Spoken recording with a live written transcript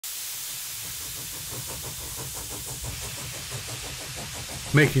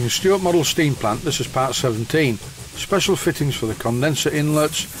Making a Stuart model steam plant, this is part 17. Special fittings for the condenser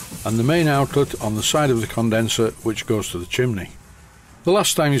inlets and the main outlet on the side of the condenser which goes to the chimney. The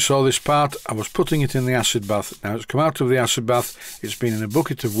last time you saw this part I was putting it in the acid bath. Now it's come out of the acid bath, it's been in a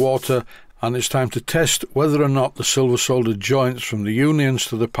bucket of water, and it's time to test whether or not the silver soldered joints from the unions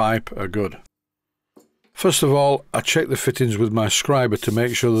to the pipe are good. First of all, I check the fittings with my scriber to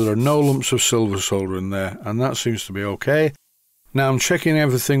make sure there are no lumps of silver solder in there, and that seems to be okay. Now I'm checking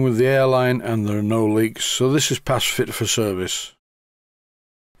everything with the airline and there are no leaks, so this is past fit for service.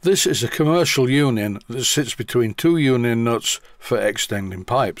 This is a commercial union that sits between two union nuts for extending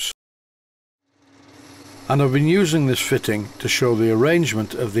pipes. And I've been using this fitting to show the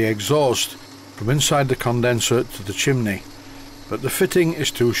arrangement of the exhaust from inside the condenser to the chimney. But the fitting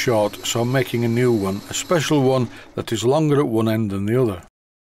is too short, so I'm making a new one, a special one that is longer at one end than the other.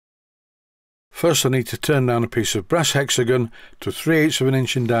 First I need to turn down a piece of brass hexagon to 3/8 of an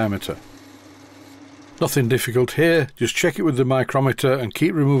inch in diameter. Nothing difficult here, just check it with the micrometer and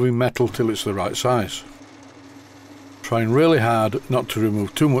keep removing metal till it's the right size. Trying really hard not to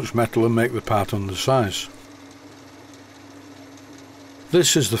remove too much metal and make the part undersize.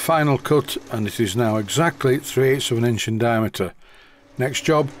 This is the final cut and it is now exactly 3/8 of an inch in diameter. Next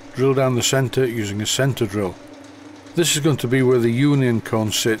job, drill down the centre using a centre drill. This is going to be where the union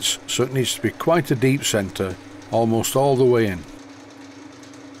cone sits, so it needs to be quite a deep centre, almost all the way in.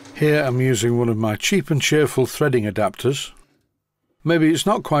 Here I'm using one of my cheap and cheerful threading adapters. Maybe it's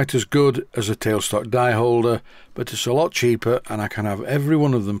not quite as good as a tailstock die holder, but it's a lot cheaper and I can have every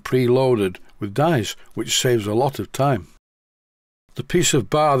one of them pre-loaded with dies, which saves a lot of time. The piece of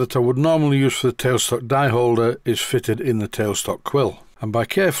bar that I would normally use for the tailstock die holder is fitted in the tailstock quill, and by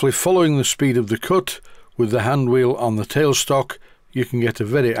carefully following the speed of the cut with the hand wheel on the tailstock, you can get a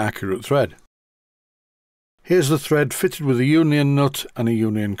very accurate thread. Here's the thread fitted with a union nut and a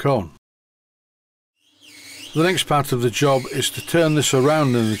union cone. The next part of the job is to turn this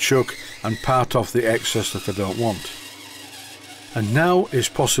around in the chuck and part off the excess that I don't want. And now is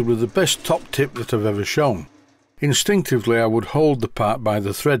possibly the best top tip that I've ever shown. Instinctively I would hold the part by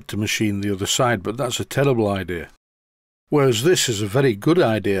the thread to machine the other side, but that's a terrible idea. Whereas this is a very good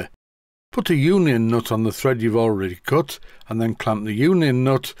idea. Put a union nut on the thread you've already cut and then clamp the union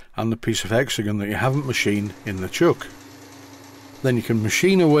nut and the piece of hexagon that you haven't machined in the chuck. Then you can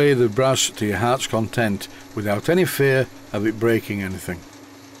machine away the brass to your heart's content without any fear of it breaking anything.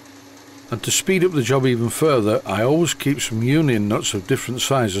 And to speed up the job even further, I always keep some union nuts of different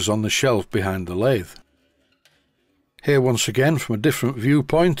sizes on the shelf behind the lathe. Here once again from a different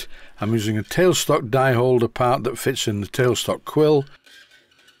viewpoint, I'm using a tailstock die holder part that fits in the tailstock quill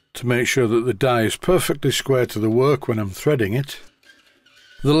to make sure that the die is perfectly square to the work when I'm threading it.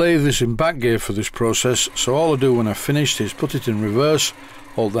 The lathe is in back gear for this process, so all I do when I've finished is put it in reverse,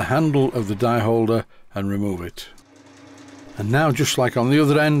 hold the handle of the die holder and remove it. And now, just like on the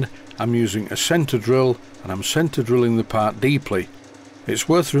other end, I'm using a centre drill and I'm centre drilling the part deeply. It's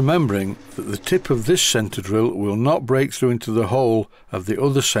worth remembering that the tip of this centre drill will not break through into the hole of the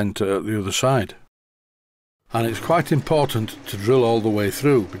other centre at the other side. And it's quite important to drill all the way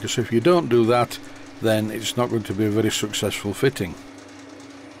through, because if you don't do that, then it's not going to be a very successful fitting.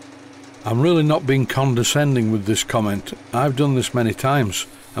 I'm really not being condescending with this comment. I've done this many times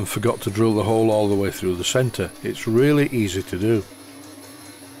and forgot to drill the hole all the way through the centre. It's really easy to do.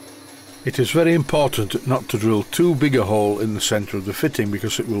 It is very important not to drill too big a hole in the centre of the fitting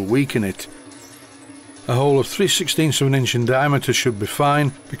because it will weaken it. A hole of 3/16 of an inch in diameter should be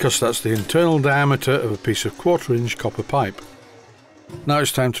fine, because that's the internal diameter of a piece of 1/4 inch copper pipe. Now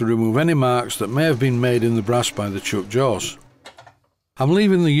it's time to remove any marks that may have been made in the brass by the chuck jaws. I'm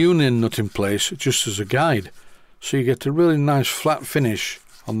leaving the union nut in place just as a guide, so you get a really nice flat finish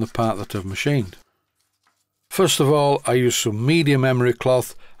on the part that I've machined. First of all, I used some medium emery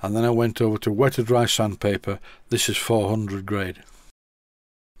cloth and then I went over to wet or dry sandpaper. This is 400 grade.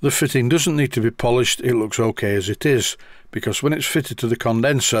 The fitting doesn't need to be polished, it looks okay as it is, because when it's fitted to the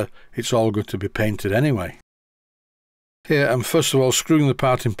condenser, it's all good to be painted anyway. Here I'm first of all screwing the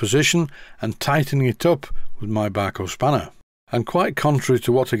part in position and tightening it up with my Barco spanner. And quite contrary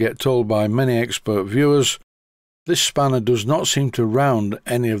to what I get told by many expert viewers, this spanner does not seem to round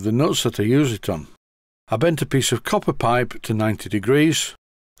any of the nuts that I use it on. I bent a piece of copper pipe to 90 degrees,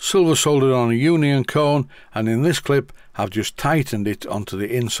 silver soldered on a union cone, and in this clip I've just tightened it onto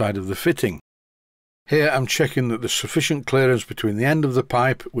the inside of the fitting. Here I'm checking that there's sufficient clearance between the end of the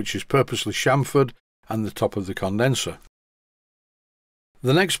pipe, which is purposely chamfered, and the top of the condenser.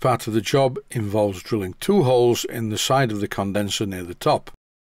 The next part of the job involves drilling 2 holes in the side of the condenser near the top.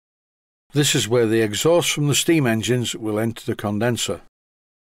 This is where the exhaust from the steam engines will enter the condenser.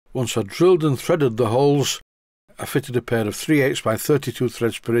 Once I drilled and threaded the holes, I fitted a pair of 3/8 by 32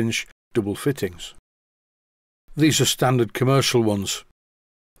 threads per inch double fittings. These are standard commercial ones.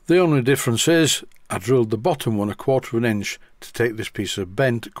 The only difference is I drilled the bottom one 1/4 of an inch to take this piece of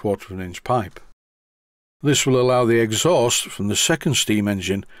bent 1/4 of an inch pipe. This will allow the exhaust from the second steam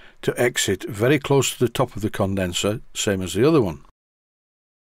engine to exit very close to the top of the condenser, same as the other one.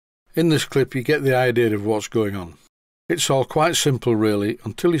 In this clip you get the idea of what's going on. It's all quite simple really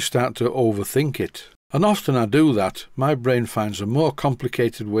until you start to overthink it. And often I do that. My brain finds a more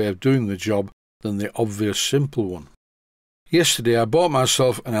complicated way of doing the job than the obvious simple one. Yesterday I bought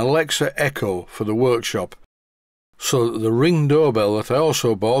myself an Alexa Echo for the workshop, so that the Ring doorbell that I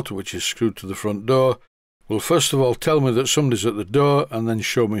also bought, which is screwed to the front door, will first of all tell me that somebody's at the door and then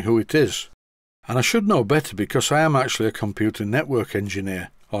show me who it is. And I should know better because I am actually a computer network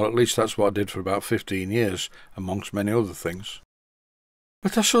engineer, or at least that's what I did for about 15 years, amongst many other things.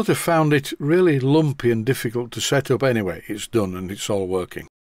 But I sort of found it really lumpy and difficult to set up anyway. It's done and it's all working.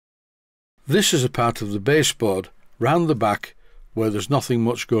 This is a part of the baseboard round the back where there's nothing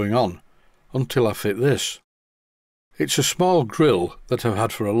much going on, until I fit this. It's a small grill that I've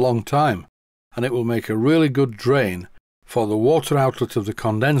had for a long time, and it will make a really good drain for the water outlet of the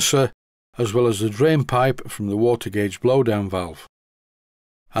condenser, as well as the drain pipe from the water gauge blowdown valve.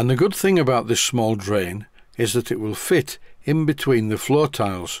 And the good thing about this small drain is that it will fit in between the floor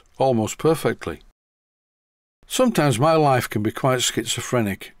tiles almost perfectly. Sometimes my life can be quite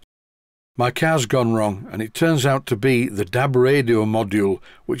schizophrenic. My car's gone wrong and it turns out to be the DAB radio module,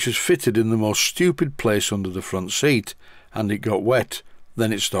 which is fitted in the most stupid place under the front seat, and it got wet,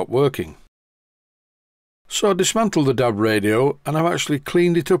 then it stopped working. So I dismantled the DAB radio and I've actually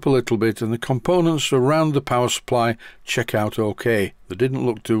cleaned it up a little bit, and the components around the power supply check out okay. They didn't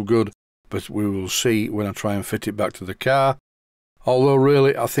look too good, but we will see when I try and fit it back to the car, although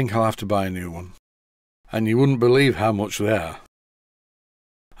really I think I'll have to buy a new one. And you wouldn't believe how much they are.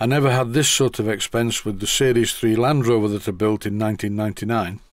 I never had this sort of expense with the Series 3 Land Rover that I built in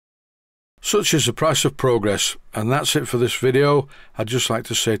 1999. Such is the price of progress, and that's it for this video. I'd just like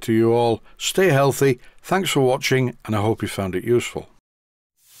to say to you all, stay healthy, thanks for watching, and I hope you found it useful.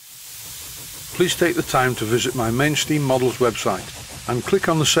 Please take the time to visit my Mainsteam Models website and click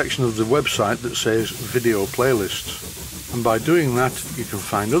on the section of the website that says Video Playlists. And by doing that, you can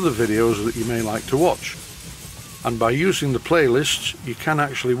find other videos that you may like to watch. And by using the playlists, you can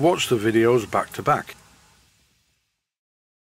actually watch the videos back to back.